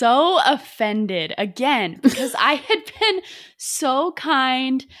was so offended, again, because I had been so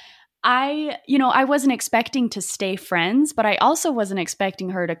kind. I wasn't expecting to stay friends, but I also wasn't expecting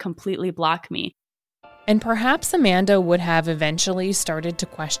her to completely block me. And perhaps Amanda would have eventually started to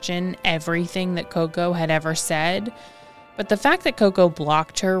question everything that Coco had ever said. But the fact that Coco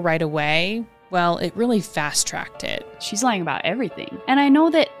blocked her right away, well, it really fast-tracked it. She's lying about everything. And I know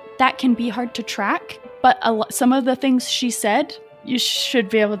that can be hard to track, but some of the things she said, you should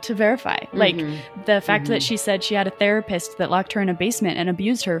be able to verify. Mm-hmm. Like the fact that she said she had a therapist that locked her in a basement and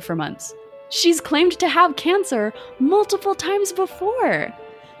abused her for months. She's claimed to have cancer multiple times before.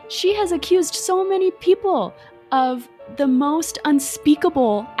 She has accused so many people of the most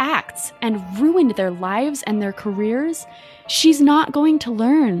unspeakable acts and ruined their lives and their careers. She's not going to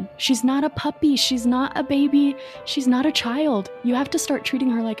learn. She's not a puppy. She's not a baby. She's not a child. You have to start treating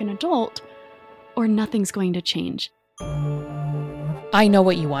her like an adult, or nothing's going to change. I know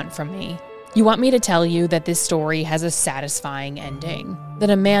what you want from me. You want me to tell you that this story has a satisfying ending. That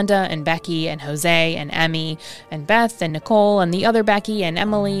Amanda and Becky and Jose and Emmy and Beth and Nicole and the other Becky and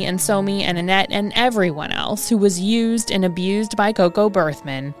Emily and Somi and Annette and everyone else who was used and abused by Coco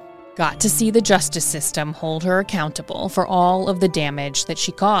Berthman got to see the justice system hold her accountable for all of the damage that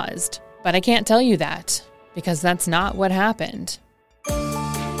she caused. But I can't tell you that, because that's not what happened.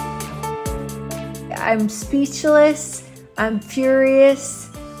 I'm speechless. I'm furious.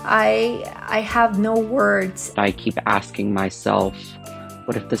 I have no words. I keep asking myself,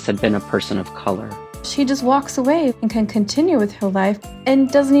 what if this had been a person of color? She just walks away and can continue with her life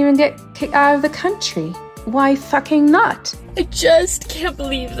and doesn't even get kicked out of the country. Why fucking not? I just can't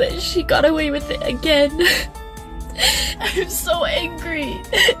believe that she got away with it again. I'm so angry.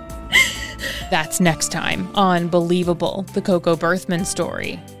 That's next time on Believable, the Coco Berthman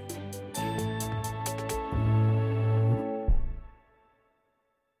story.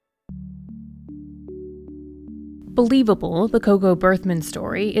 Believable, the Coco Berthman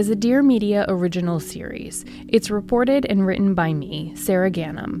story is a Dear Media original series. It's reported and written by me, Sarah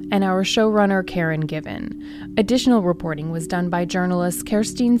Ganem, and our showrunner, Karen Given. Additional reporting was done by journalists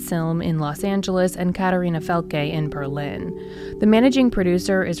Kerstin Silm in Los Angeles and Katarina Felke in Berlin. The managing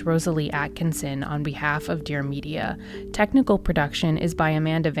producer is Rosalie Atkinson on behalf of Dear Media. Technical production is by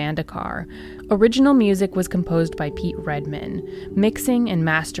Amanda Vandekar. Original music was composed by Pete Redman. Mixing and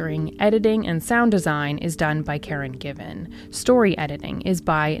mastering, editing, and sound design is done by Karen Given. Story editing is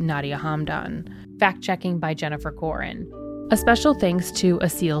by Nadia Hamdan. Fact-checking by Jennifer Gorin. A special thanks to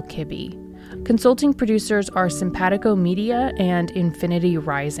Asil Kibbe. Consulting producers are Simpatico Media and Infinity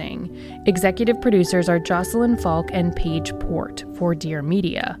Rising. Executive producers are Jocelyn Falk and Paige Port for Dear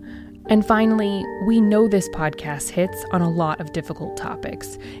Media. And finally, we know this podcast hits on a lot of difficult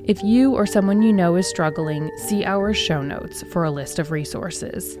topics. If you or someone you know is struggling, see our show notes for a list of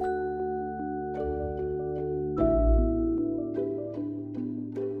resources.